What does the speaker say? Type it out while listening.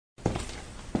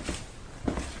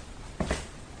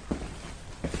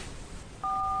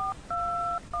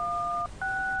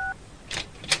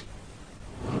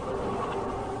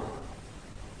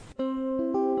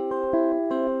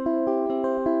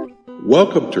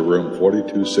Welcome to room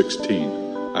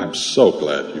 4216. I'm so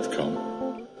glad you've come.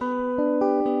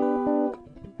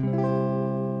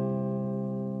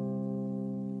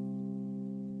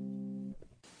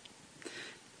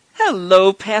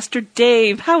 Hello, Pastor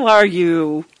Dave. How are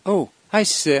you? Oh, hi,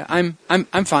 Sis. I'm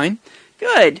fine.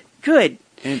 Good.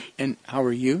 And how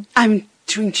are you? I'm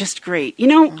doing just great. You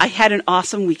know, I had an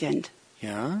awesome weekend.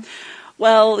 Yeah.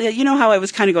 Well, you know how I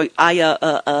was kind of going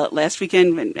last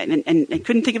weekend and I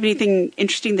couldn't think of anything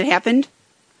interesting that happened?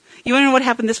 You want to know what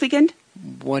happened this weekend?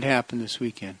 What happened this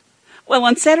weekend? Well,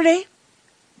 on Saturday,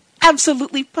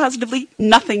 absolutely, positively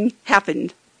nothing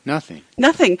happened. Nothing.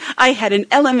 Nothing. I had an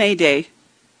LMA day.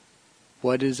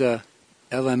 What is a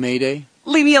LMA day?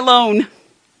 Leave me alone.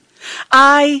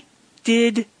 I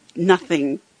did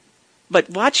nothing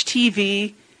but watch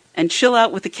TV and chill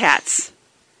out with the cats.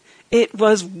 It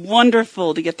was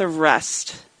wonderful to get the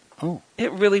rest. Oh. It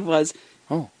really was.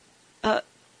 Oh.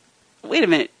 Wait a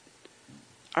minute.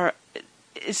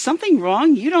 Is something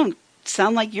wrong? You don't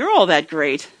sound like you're all that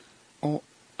great. Oh,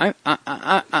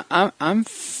 I'm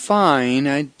fine.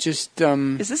 I just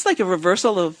Is this like a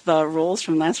reversal of roles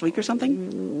from last week or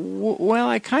something? Well,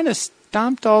 I kind of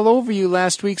stomped all over you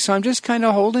last week, so I'm just kind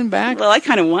of holding back. Well, I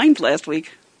kind of whined last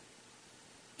week.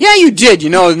 Yeah, you did. You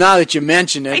know, now that you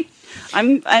mention it.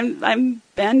 I'm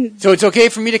Ben. So it's okay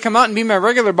for me to come out and be my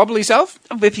regular bubbly self?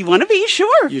 If you want to be,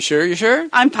 sure. You sure? You sure?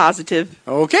 I'm positive.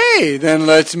 Okay, then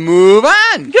let's move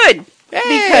on. Good.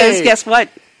 Hey. Because guess what?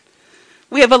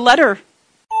 We have a letter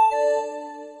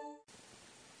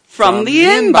from the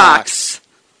inbox.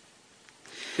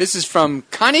 This is from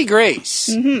Connie Grace.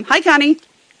 Mm-hmm. Hi, Connie.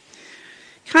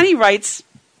 Connie writes,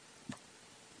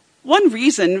 one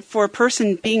reason for a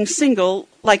person being single,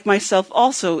 like myself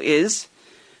also is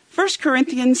 1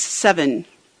 Corinthians 7.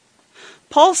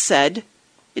 Paul said,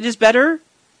 it is better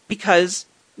because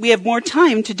we have more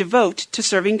time to devote to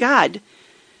serving God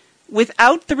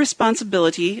without the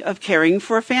responsibility of caring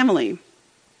for a family.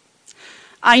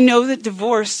 I know that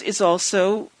divorce is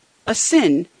also a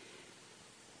sin.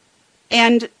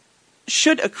 And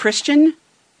should a Christian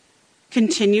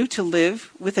continue to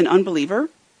live with an unbeliever?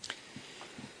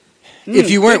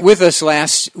 If you weren't with us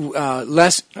last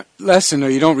lesson, or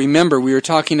you don't remember, we were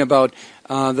talking about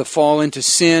the fall into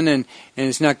sin, and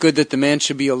it's not good that the man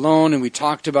should be alone, and we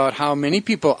talked about how many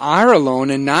people are alone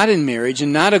and not in marriage,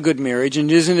 and not a good marriage,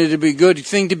 and isn't it a good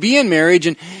thing to be in marriage,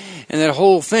 and that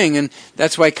whole thing, and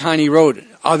that's why Connie wrote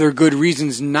other good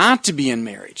reasons not to be in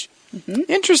marriage. Mm-hmm.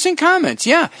 Interesting comments,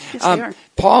 yeah. Yes, they are.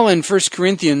 Paul in 1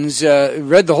 Corinthians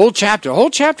read the whole chapter. The whole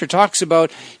chapter talks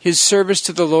about his service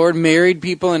to the Lord, married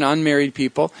people and unmarried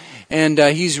people. And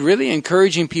he's really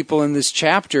encouraging people in this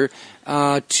chapter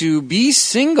to be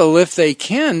single if they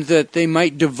can, that they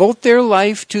might devote their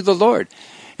life to the Lord.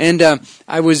 And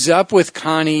I was up with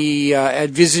Connie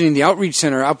at visiting the outreach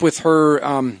center, up with her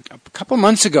a couple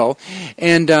months ago,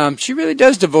 and she really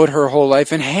does devote her whole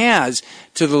life and has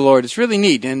to the Lord. It's really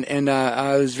neat, and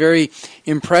I was very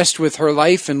impressed with her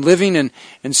life and living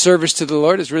and service to the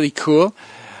Lord. It's really cool.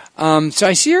 So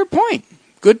I see her point.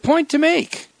 Good point to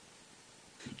make.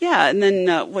 Yeah, and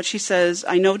then what she says,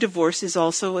 I know divorce is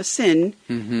also a sin.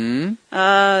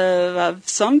 Mm-hmm.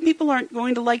 Some people aren't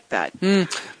going to like that.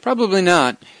 Probably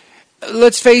not.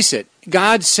 Let's face it.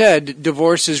 God said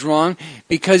divorce is wrong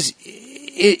because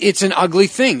it's an ugly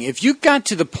thing. If you got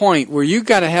to the point where you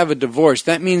got to have a divorce,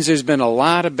 that means there's been a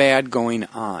lot of bad going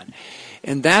on.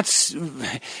 And there's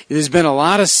been a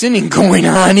lot of sinning going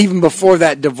on even before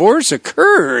that divorce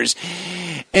occurs.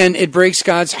 And it breaks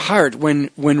God's heart when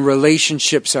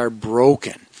relationships are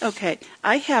broken. Okay,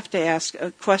 I have to ask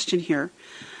a question here,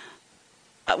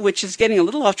 which is getting a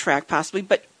little off track possibly,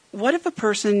 but what if a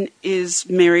person is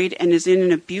married and is in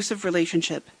an abusive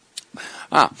relationship?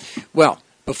 Well,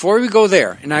 before we go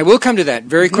there, and I will come to that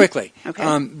very quickly, Okay.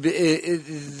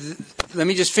 Let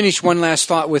me just finish one last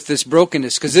thought with this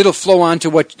brokenness, because it'll flow on to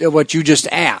what you just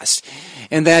asked.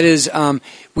 And that is,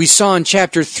 we saw in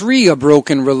chapter 3 a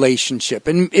broken relationship.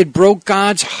 And it broke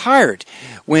God's heart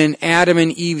when Adam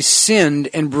and Eve sinned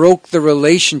and broke the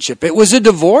relationship. It was a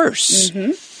divorce.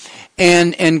 Mm-hmm.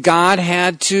 And God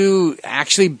had to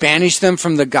actually banish them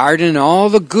from the garden and all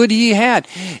the good he had.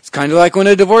 It's kind of like when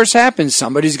a divorce happens.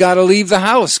 Somebody's got to leave the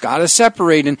house, got to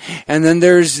separate. And then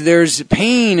there's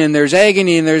pain and there's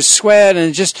agony and there's sweat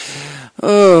and just,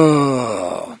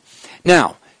 oh.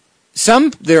 Now,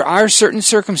 there are certain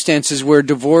circumstances where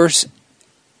divorce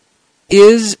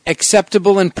is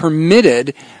acceptable and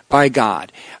permitted by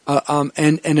God,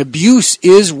 and abuse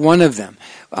is one of them.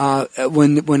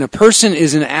 When a person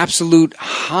is in absolute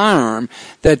harm,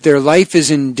 that their life is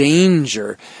in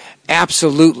danger,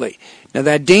 absolutely. Now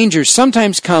that danger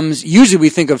sometimes comes, usually we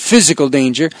think of physical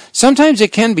danger. Sometimes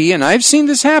it can be, and I've seen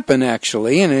this happen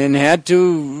actually, and had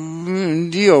to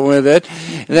deal with it,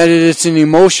 that it's an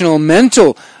emotional,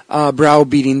 mental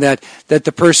browbeating, that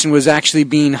the person was actually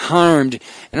being harmed.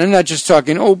 And I'm not just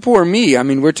talking, oh, poor me. I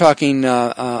mean, we're talking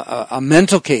a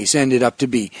mental case ended up to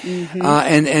be.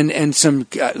 And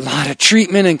a lot of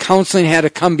treatment and counseling had to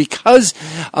come because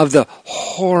of the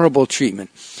horrible treatment.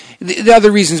 The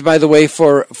other reasons, by the way,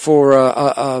 for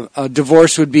a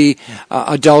divorce would be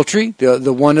adultery.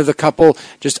 The one of the couple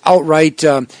just outright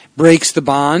breaks the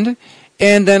bond.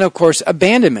 And then, of course,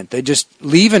 abandonment. They just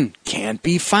leave and can't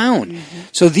be found.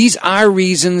 So these are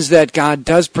reasons that God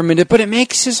does permit it, but it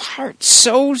makes his heart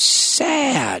so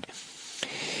sad.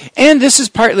 And this is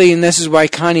partly, and this is why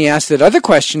Connie asked that other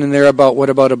question in there about what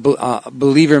about a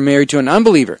believer married to an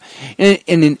unbeliever.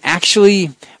 And actually,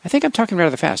 I think I'm talking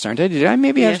rather fast, aren't I? Did I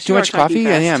maybe have too much coffee?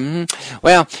 Yeah.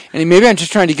 Well, and maybe I'm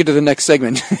just trying to get to the next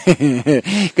segment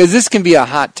because this can be a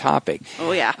hot topic.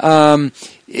 Oh yeah.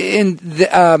 In the,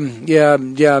 1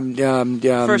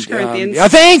 Corinthians.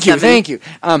 Thank you.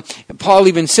 Paul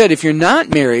even said, if you're not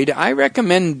married, I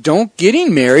recommend don't be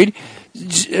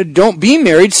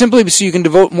married simply so you can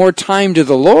devote more time to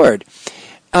the Lord.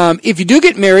 If you do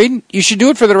get married, you should do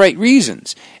it for the right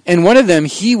reasons. And one of them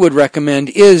he would recommend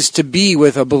is to be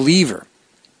with a believer.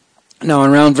 Now,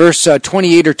 around verse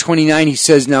 28 or 29, he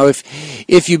says, now,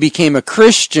 if you became a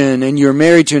Christian and you're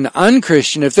married to an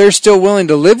unchristian, if they're still willing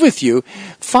to live with you,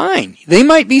 fine. They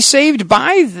might be saved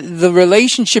by the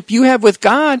relationship you have with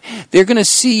God. They're going to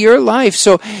see your life.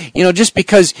 So, just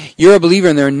because you're a believer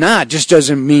and they're not, just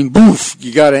doesn't mean, boof,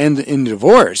 you got to end in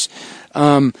divorce.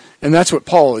 And that's what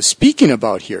Paul is speaking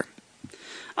about here.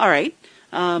 All right.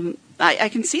 I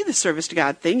can see the service to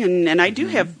God thing, and I do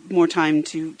have more time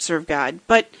to serve God.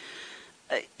 But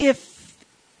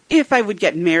if I would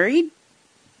get married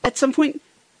at some point,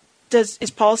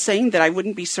 is Paul saying that I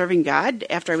wouldn't be serving God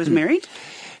after I was married?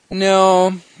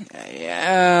 No.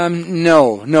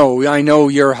 No. I know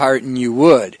your heart, and you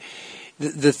would.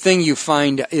 The thing you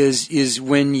find is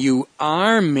when you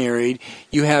are married,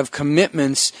 you have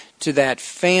commitments to that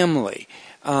family,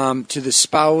 to the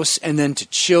spouse, and then to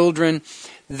children,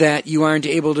 that you aren't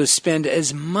able to spend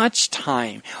as much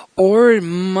time or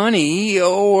money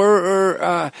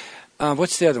or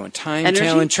what's the other one? Time, energy?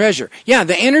 talent, treasure. Yeah,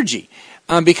 the energy.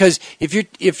 Because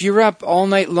if you're up all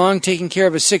night long taking care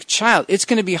of a sick child, it's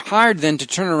going to be hard then to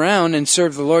turn around and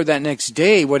serve the Lord that next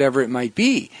day, whatever it might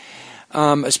be.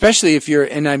 Especially if you're,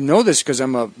 and I know this because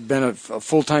been a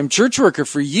full-time church worker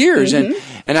for years, and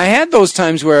I had those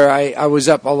times where I was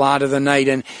up a lot of the night,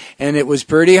 and it was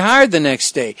pretty hard the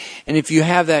next day. And if you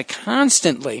have that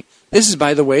constantly, this is,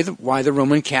 by the way, why the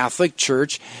Roman Catholic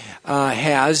Church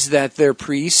has that their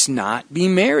priests not be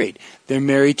married. They're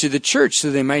married to the church, so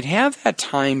they might have that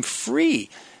time free.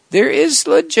 There is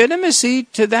legitimacy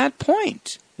to that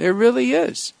point. There really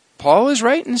is. Paul is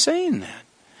right in saying that.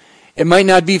 It might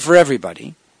not be for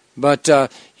everybody, but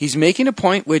he's making a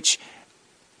point which,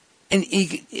 and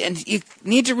you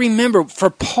need to remember, for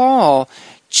Paul,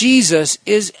 Jesus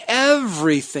is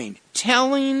everything.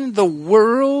 Telling the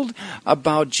world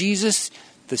about Jesus,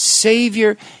 the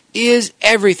Savior, is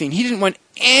everything. He didn't want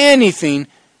anything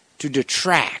to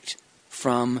detract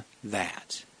from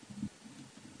that.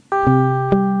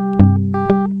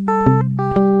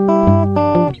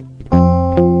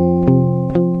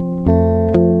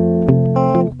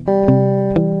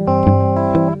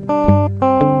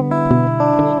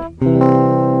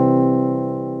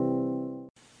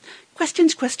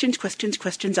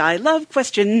 Questions. I love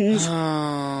questions.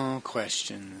 Oh,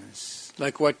 questions.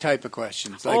 Like what type of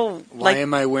questions? Why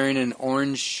am I wearing an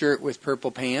orange shirt with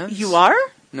purple pants? You are?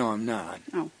 No, I'm not.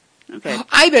 Oh, okay.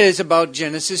 I bet it's about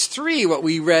Genesis 3, what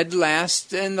we read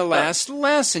last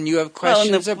lesson. You have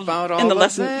questions about all in the of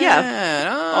lesson, that? Yeah.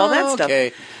 Oh, all that stuff.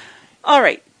 Okay. All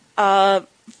right.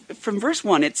 From verse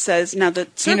 1, it says, now the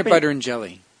serpent... Peanut butter and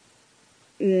jelly.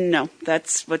 No,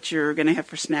 that's what you're going to have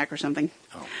for snack or something.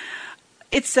 Oh.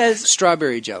 It says...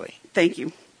 Strawberry jelly. Thank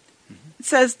you. It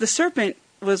says the serpent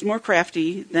was more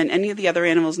crafty than any of the other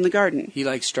animals in the garden. He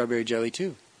likes strawberry jelly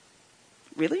too.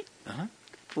 Really? Uh-huh.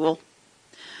 Cool.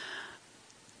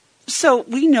 So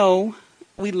we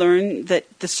learn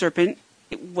that the serpent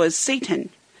was Satan.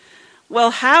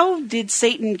 Well, how did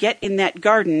Satan get in that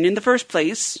garden in the first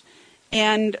place?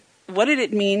 And what did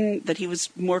it mean that he was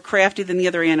more crafty than the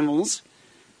other animals?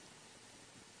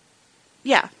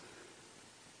 Yeah.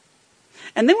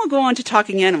 And then we'll go on to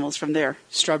talking animals from there.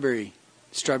 Strawberry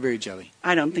jelly.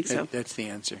 I don't think so. That's the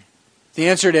answer. The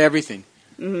answer to everything.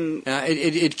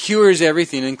 It cures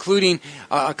everything, including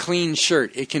a clean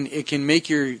shirt. It can make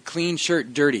your clean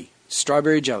shirt dirty.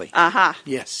 Strawberry jelly. Aha.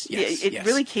 Yes. It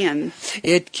really can.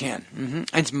 It can. And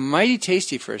it's mighty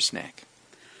tasty for a snack.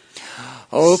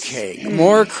 Okay,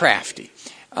 more crafty.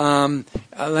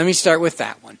 Let me start with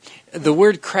that one. The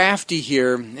word crafty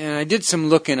here, and I did some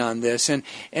looking on this, and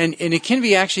it can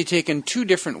be actually taken two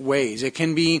different ways. It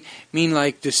can mean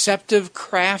like deceptive,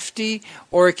 crafty,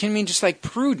 or it can mean just like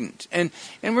prudent. And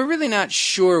we're really not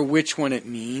sure which one it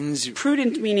means.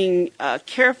 Prudent meaning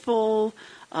careful,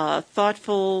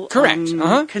 thoughtful,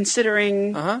 correct,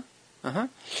 considering.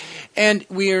 And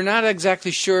we are not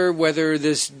exactly sure whether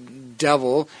this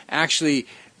devil actually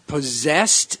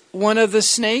possessed one of the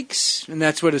snakes, and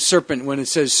that's what a serpent, when it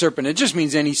says serpent, it just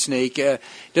means any snake. It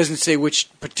doesn't say which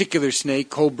particular snake,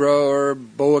 cobra or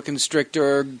boa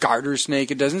constrictor or garter snake.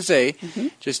 It doesn't say,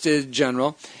 just as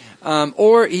general.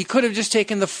 Or he could have just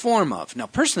taken the form of. Now,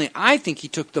 personally, I think he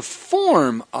took the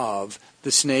form of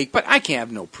the snake, but I can't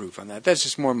have no proof on that. That's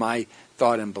just more my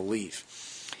thought and belief.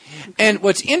 And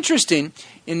what's interesting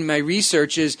in my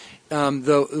research is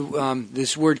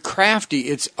this word crafty.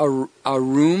 It's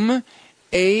arum,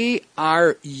 A-R-U-M.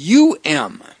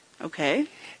 Okay.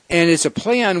 And it's a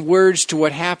play on words to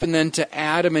what happened then to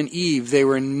Adam and Eve. They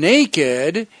were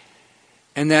naked,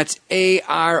 and that's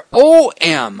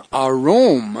A-R-O-M,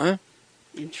 arum.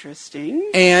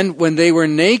 Interesting. And when they were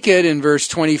naked in verse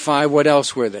 25, what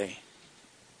else were they?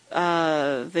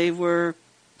 They were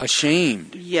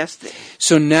ashamed. Yes.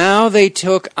 So now they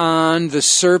took on the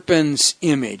serpent's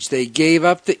image. They gave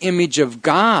up the image of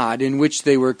God in which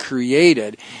they were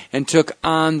created and took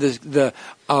on the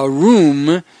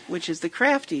arum, which is the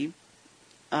crafty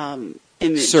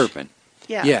image. Serpent.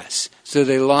 Yeah. Yes. So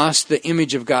they lost the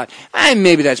image of God. And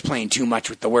maybe that's playing too much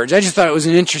with the words. I just thought it was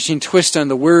an interesting twist on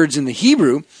the words in the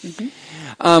Hebrew.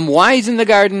 Why he's in the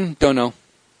garden, don't know.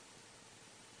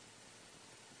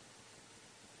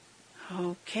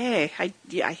 Okay. I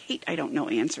don't know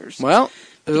answers. Well,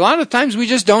 a lot of times we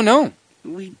just don't know.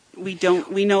 We don't.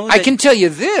 We know that I can tell you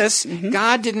this,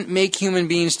 God didn't make human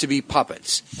beings to be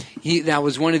puppets. That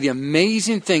was one of the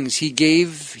amazing things. He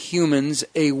gave humans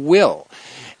a will.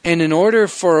 And in order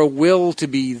for a will to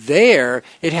be there,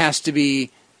 it has to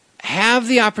have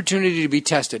the opportunity to be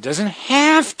tested. It doesn't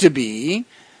have to be.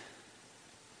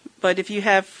 But if you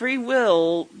have free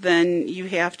will, then you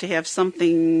have to have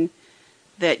something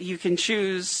that you can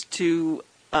choose to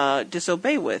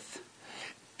disobey with.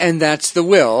 And that's the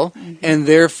will. And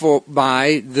therefore,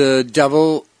 by the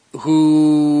devil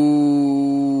who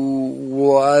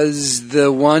was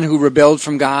the one who rebelled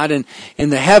from God and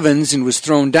in the heavens and was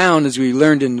thrown down, as we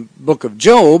learned in the book of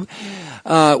Job,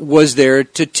 was there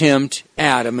to tempt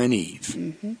Adam and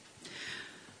Eve.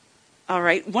 All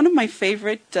right. One of my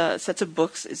favorite sets of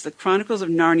books is The Chronicles of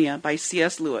Narnia by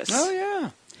C.S. Lewis. Oh,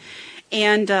 yeah.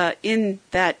 And in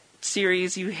that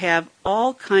series, you have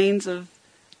all kinds of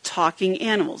talking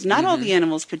animals. Not all the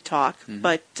animals could talk,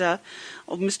 but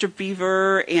Mr.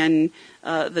 Beaver and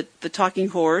the talking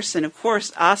horse, and of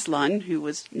course Aslan, who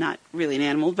was not really an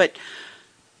animal. But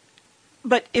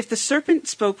if the serpent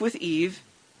spoke with Eve,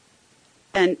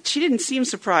 and she didn't seem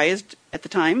surprised at the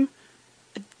time,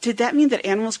 did that mean that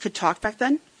animals could talk back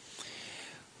then?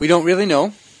 We don't really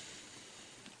know.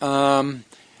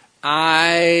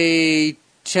 I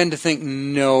tend to think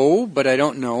no, but I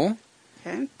don't know.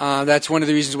 Okay. That's one of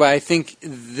the reasons why I think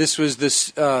this was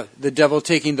the devil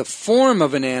taking the form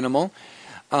of an animal,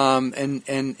 and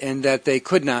that they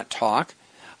could not talk.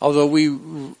 Although we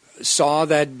saw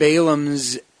that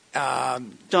Balaam's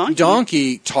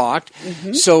donkey talked.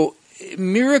 So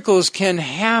miracles can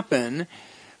happen,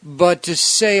 but to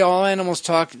say all animals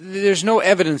talk, there's no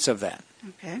evidence of that.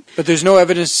 Okay. But there's no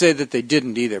evidence to say that they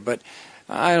didn't either. But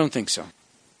I don't think so.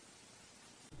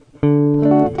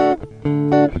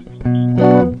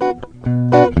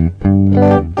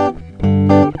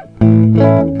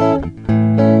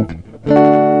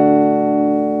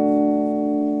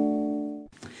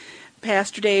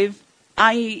 Pastor Dave,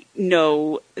 I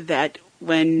know that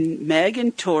when Meg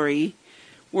and Tori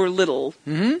were little,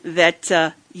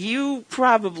 that you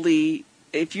probably,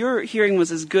 if your hearing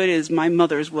was as good as my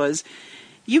mother's was,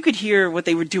 you could hear what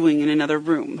they were doing in another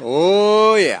room.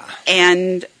 Oh, yeah.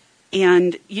 And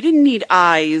you didn't need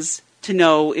eyes to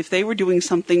know if they were doing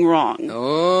something wrong.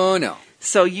 Oh, no.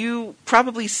 So you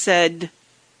probably said,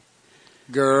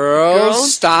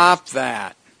 Girls, stop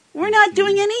that. We're not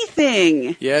doing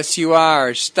anything. Yes, you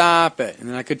are. Stop it. And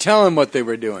then I could tell them what they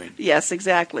were doing. Yes,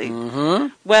 exactly.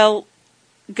 Well,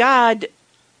 God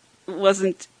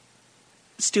wasn't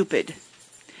stupid.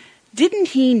 Didn't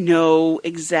he know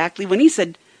exactly when he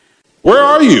said, Where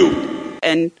are you?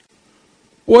 and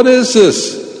What is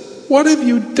this? What have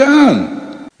you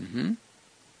done?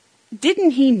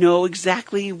 didn't he know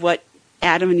exactly what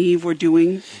Adam and Eve were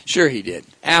doing? Sure he did.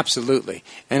 Absolutely.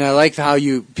 And I like how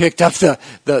you picked up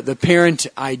the parent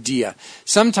idea.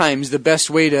 Sometimes the best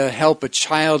way to help a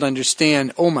child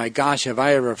understand, oh my gosh, have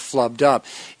I ever flubbed up,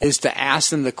 is to ask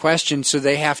them the question so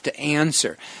they have to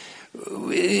answer.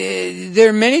 There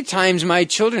are many times my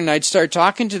children, I'd start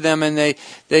talking to them and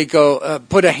they go,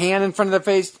 put a hand in front of their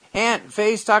face,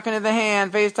 face talking to the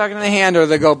hand, face talking to the hand, or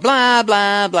they go blah,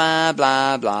 blah, blah,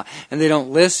 blah, blah, and they don't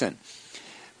listen.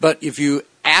 But if you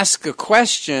ask a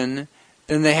question,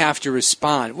 then they have to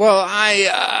respond. Well,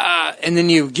 and then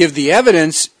you give the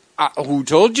evidence. Who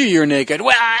told you you're naked?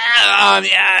 Well,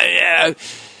 yeah.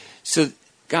 So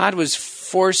God was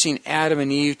forcing Adam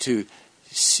and Eve to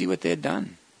see what they had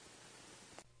done.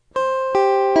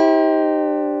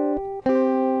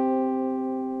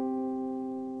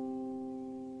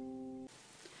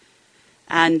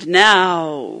 And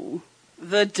now,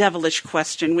 the devilish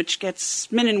question, which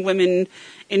gets men and women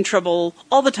in trouble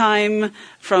all the time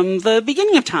from the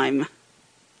beginning of time.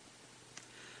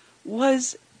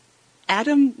 Was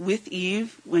Adam with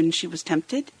Eve when she was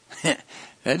tempted?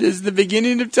 That is the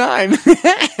beginning of time.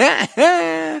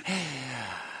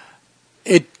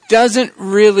 It doesn't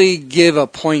really give a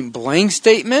point-blank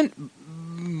statement,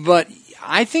 but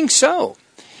I think so.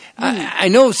 I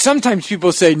know sometimes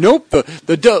people say, nope,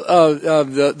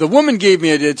 the woman gave me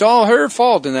it. It's all her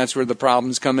fault, and that's where the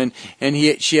problems come in. And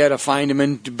she had to find him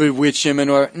and bewitch him,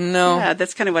 no. Yeah,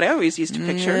 that's kind of what I always used to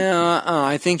picture. No,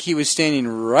 I think he was standing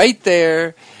right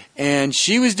there, and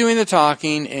she was doing the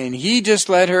talking, and he just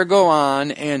let her go on,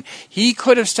 and he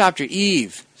could have stopped her.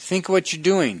 Eve, think of what you're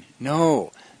doing.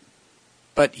 No,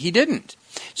 but he didn't.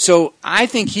 So I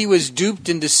think he was duped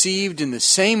and deceived in the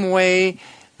same way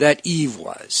that Eve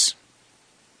was.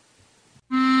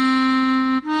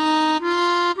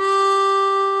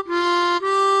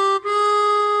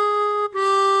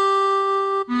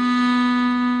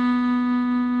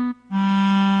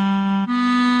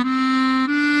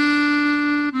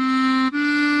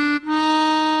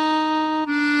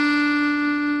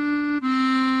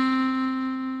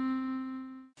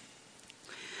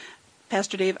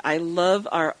 Pastor Dave, I love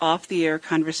our off-the-air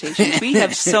conversations. We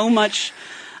have so much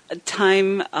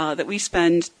time that we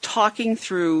spend talking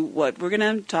through what we're going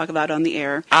to talk about on the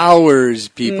air. Hours,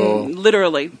 people.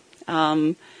 Literally.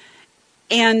 And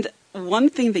one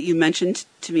thing that you mentioned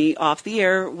to me off the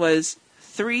air was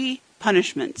 3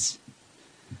 punishments.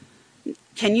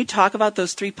 Can you talk about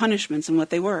those 3 punishments and what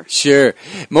they were? Sure.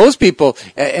 Most people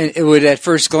would at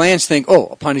first glance think, oh,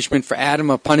 a punishment for Adam,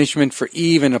 a punishment for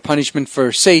Eve, and a punishment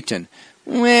for Satan.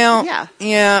 Well,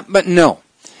 yeah, but no.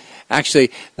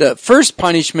 Actually, the first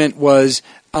punishment was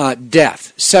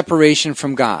death, separation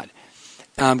from God.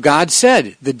 God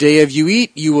said, the day of you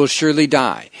eat, you will surely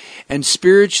die. And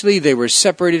spiritually, they were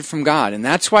separated from God. And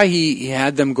that's why he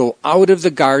had them go out of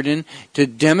the garden to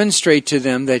demonstrate to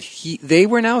them that they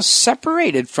were now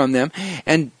separated from them.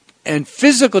 And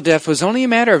physical death was only a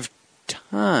matter of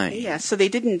time. Yeah, so they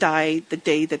didn't die the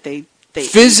day that they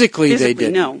physically they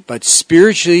didn't, no. But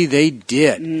spiritually they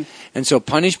did. And so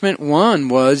punishment 1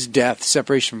 was death,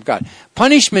 separation from God.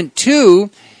 Punishment 2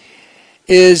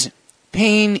 is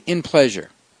pain in pleasure.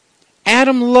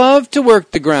 Adam loved to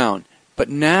work the ground, but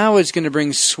now it's going to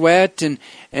bring sweat and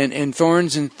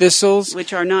thorns and thistles.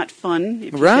 Which are not fun.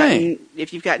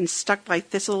 If you've gotten stuck by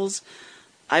thistles,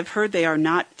 I've heard they are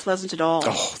not pleasant at all.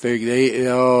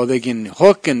 Oh, they can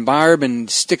hook and barb and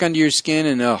stick under your skin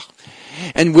and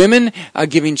And women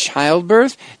giving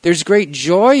childbirth, there's great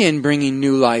joy in bringing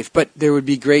new life, but there would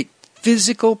be great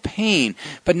physical pain.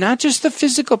 But not just the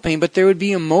physical pain, but there would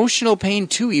be emotional pain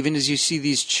too, even as you see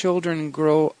these children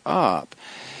grow up.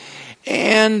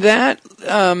 And that,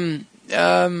 and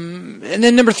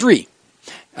then number 3.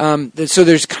 So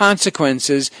there's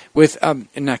consequences with,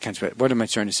 not consequences, what am I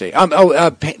trying to say?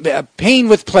 Pain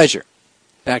with pleasure.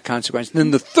 That consequence. And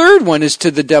then the third one is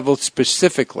to the devil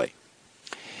specifically.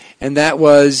 And that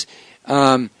was,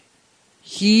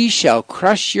 he shall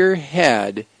crush your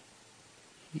head,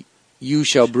 you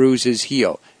shall bruise his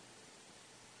heel.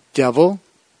 Devil,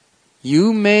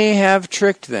 you may have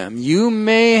tricked them. You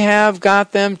may have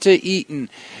got them to eaten,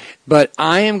 but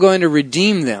I am going to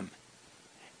redeem them.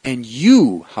 And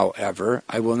you, however,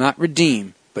 I will not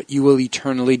redeem, but you will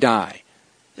eternally die.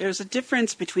 There's a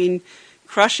difference between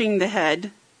crushing the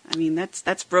head. I mean,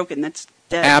 that's broken. That's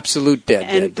dead. Absolute dead.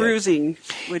 And dead, bruising.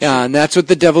 Dead. And that's what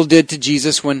the devil did to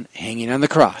Jesus when hanging on the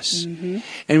cross. Mm-hmm.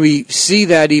 And we see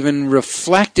that even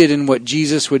reflected in what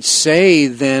Jesus would say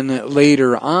then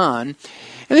later on.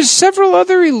 And there's several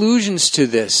other allusions to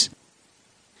this.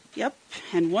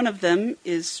 And one of them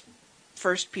is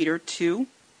 1 Peter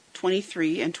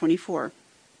 2:23 and 24.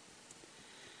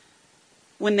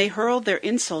 When they hurled their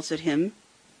insults at him,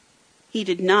 he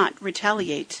did not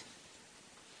retaliate.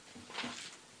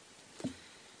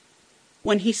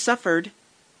 When he suffered,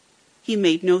 he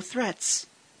made no threats.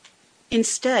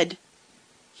 Instead,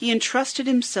 he entrusted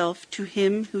himself to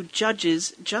him who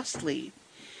judges justly.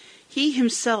 He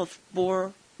himself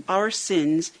bore our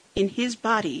sins in his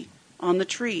body on the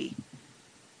tree,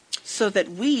 so that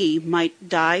we might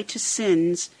die to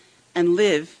sins and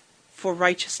live for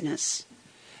righteousness.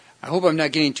 I hope I'm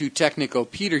not getting too technical.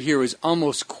 Peter here was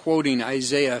almost quoting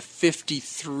Isaiah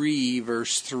 53,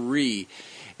 verse 3.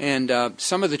 And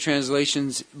some of the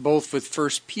translations, both with 1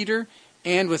 Peter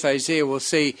and with Isaiah, will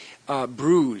say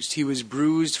bruised. He was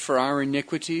bruised for our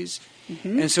iniquities.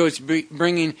 Mm-hmm. And so it's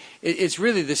bringing, it's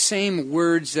really the same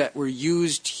words that were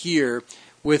used here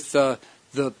with the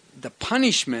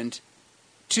punishment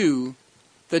to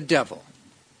the devil.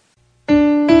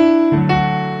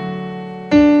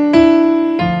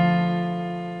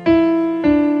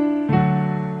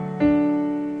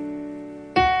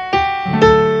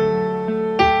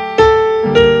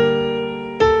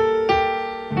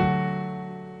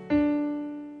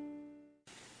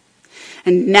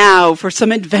 And now for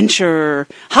some adventure,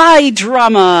 high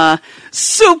drama,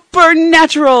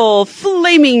 supernatural,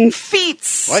 flaming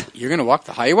feats. What? You're going to walk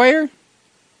the high wire?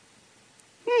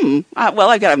 Well,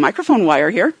 I've got a microphone wire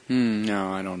here.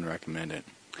 No, I don't recommend it.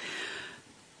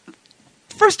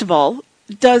 First of all,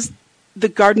 does the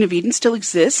Garden of Eden still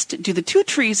exist? Do the two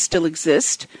trees still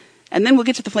exist? And then we'll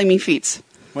get to the flaming feats.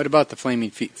 What about the flaming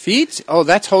feet? Feet? Oh,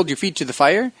 that's hold your feet to the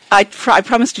fire? I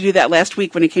promised to do that last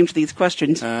week when it came to these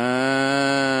questions.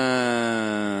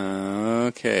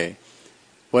 Okay.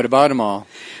 What about them all?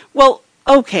 Well,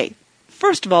 okay.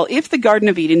 First of all, if the Garden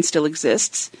of Eden still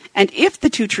exists, and if the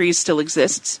two trees still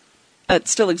exist,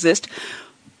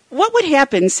 what would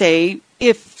happen, say,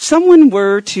 if someone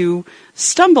were to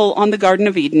stumble on the Garden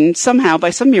of Eden somehow by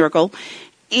some miracle,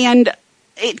 and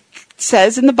it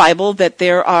says in the Bible that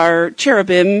there are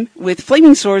cherubim with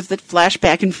flaming swords that flash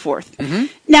back and forth. Mm-hmm.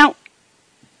 Now,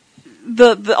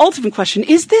 the ultimate question,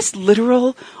 is this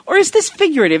literal or is this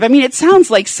figurative? I mean, it sounds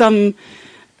like some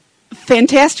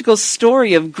fantastical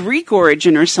story of Greek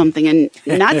origin or something, and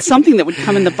not something that would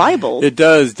come in the Bible. It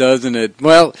does, doesn't it?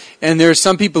 Well, and there are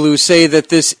some people who say that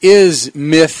this is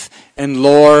myth and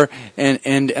lore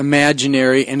and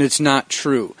imaginary, and it's not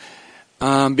true.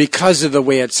 Because of the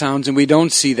way it sounds, and we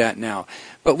don't see that now.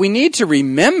 But we need to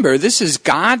remember, this is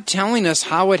God telling us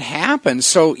how it happened.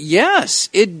 So, yes,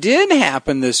 it did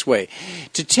happen this way.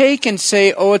 To take and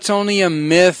say, oh, it's only a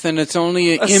myth, and it's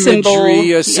only an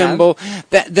imagery, a symbol,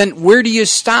 then where do you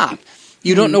stop?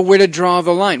 You don't know where to draw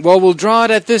the line. Well, we'll draw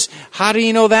it at this. How do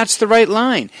you know that's the right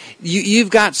line?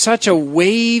 You've got such a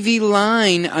wavy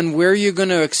line on where you're going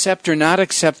to accept or not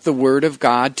accept the Word of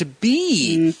God to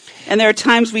be. And there are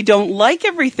times we don't like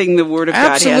everything the Word of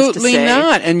God has to say. Absolutely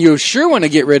not. And you sure want to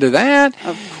get rid of that.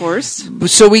 Of course.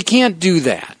 So we can't do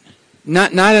that.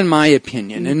 Not in my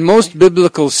opinion. And most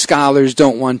biblical scholars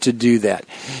don't want to do that.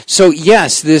 So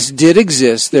yes, this did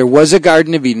exist. There was a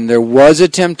Garden of Eden. There was a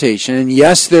temptation. And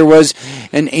yes, there was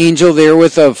an angel there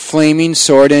with a flaming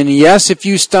sword. And yes, if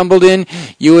you stumbled in,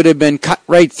 you would have been cut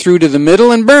right through to the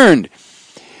middle and burned.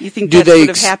 You think that would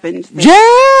have happened?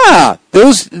 Yeah!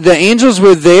 The angels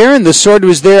were there and the sword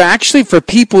was there actually for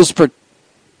people's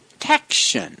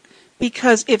protection.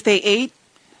 Because if they ate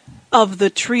of the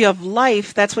tree of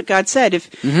life, that's what God said.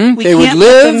 If they would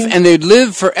live, and they'd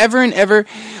live forever and ever,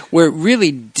 where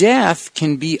really death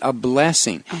can be a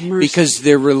blessing. Because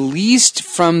they're released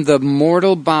from the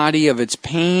mortal body of its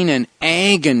pain and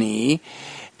agony,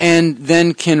 and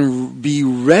then can be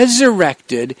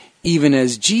resurrected even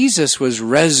as Jesus was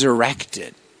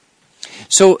resurrected.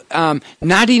 So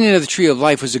not eating of the tree of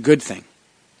life was a good thing.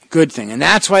 Good thing. And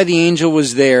that's why the angel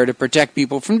was there, to protect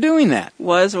people from doing that.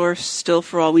 Was, or still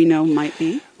for all we know might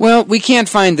be. Well, we can't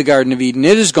find the Garden of Eden.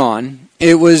 It is gone.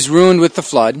 It was ruined with the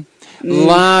flood.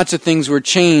 Lots of things were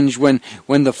changed when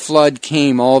the flood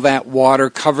came, all that water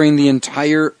covering the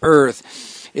entire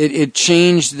earth. It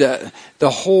changed the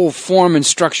whole form and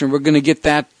structure. We're going to get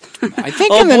that, I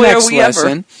think, in the next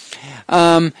lesson.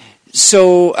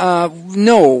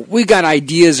 No, we got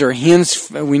ideas or hints.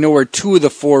 We know where 2 of the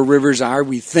 4 rivers are,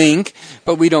 we think,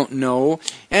 but we don't know.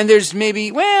 And there's maybe,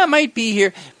 it might be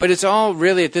here, but it's all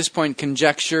really at this point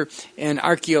conjecture, and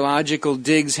archaeological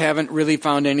digs haven't really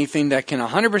found anything that can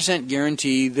 100%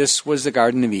 guarantee this was the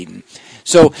Garden of Eden.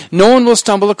 So no one will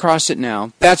stumble across it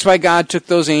now. That's why God took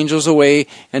those angels away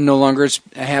and no longer is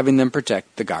having them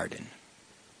protect the garden.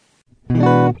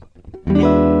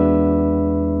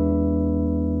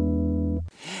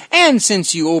 And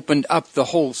since you opened up the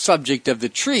whole subject of the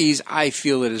trees, I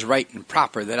feel it is right and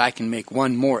proper that I can make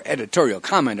one more editorial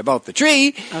comment about the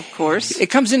tree. Of course. It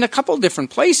comes in a couple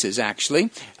different places, actually.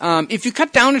 If you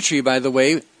cut down a tree, by the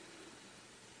way,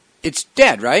 it's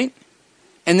dead, right?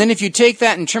 And then if you take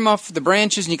that and trim off the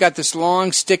branches and you got this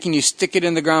long stick and you stick it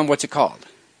in the ground, what's it called?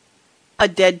 A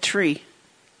dead tree.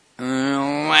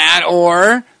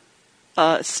 Or...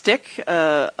 stick,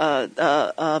 telephone pole.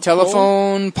 A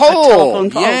telephone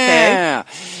pole, yeah.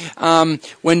 Okay.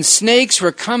 When snakes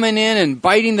were coming in and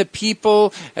biting the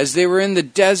people as they were in the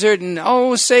desert, and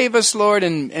save us, Lord!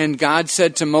 And God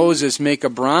said to Moses, make a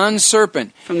bronze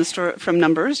serpent from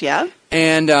Numbers, yeah.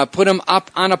 And put him up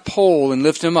on a pole and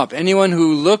lift him up. Anyone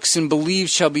who looks and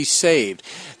believes shall be saved.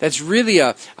 That's really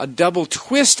a double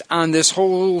twist on this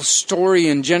whole story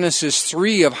in Genesis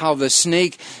 3 of how the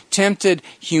snake tempted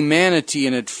humanity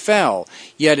and it fell.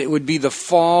 Yet it would be the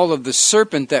fall of the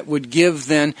serpent that would give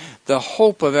then the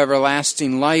hope of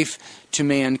everlasting life to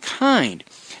mankind.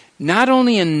 Not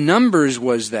only in Numbers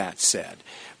was that said,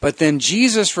 but then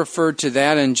Jesus referred to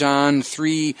that in John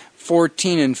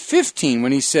 3:14 and 15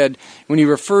 when he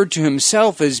referred to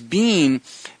himself as being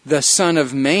the Son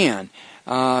of Man.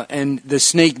 And the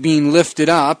snake being lifted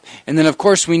up. And then, of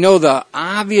course, we know the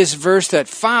obvious verse that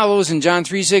follows in John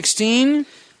 3:16.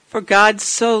 For God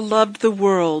so loved the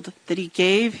world that he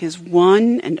gave his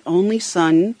one and only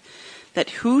Son,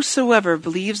 that whosoever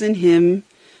believes in him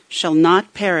shall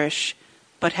not perish,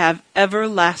 but have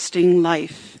everlasting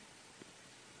life.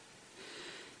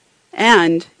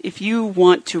 And if you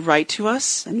want to write to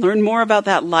us and learn more about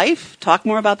that life, talk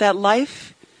more about that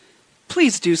life,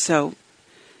 please do so.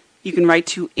 You can write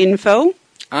to info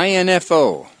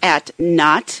at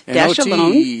not-alone.net.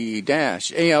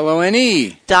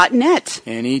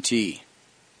 N-E-T.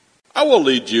 I will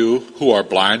lead you who are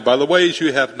blind by the ways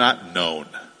you have not known,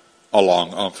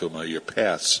 along unfamiliar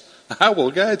paths. I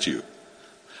will guide you.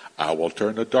 I will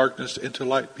turn the darkness into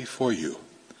light before you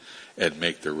and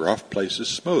make the rough places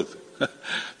smooth.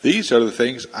 These are the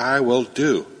things I will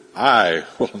do. I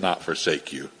will not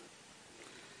forsake you.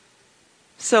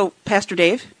 So, Pastor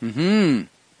Dave,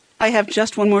 I have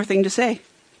just one more thing to say.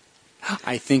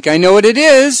 I think I know what it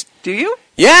is. Do you?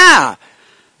 Yeah!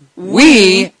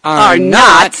 We are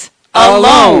not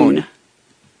alone.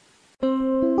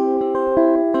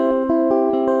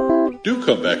 Do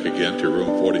come back again to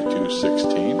room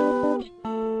 4216.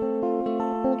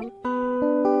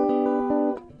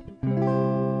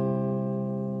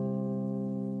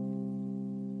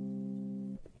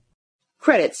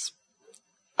 Credits.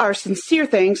 Our sincere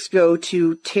thanks go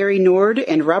to Terry Nord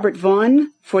and Robert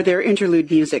Vaughn for their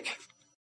interlude music.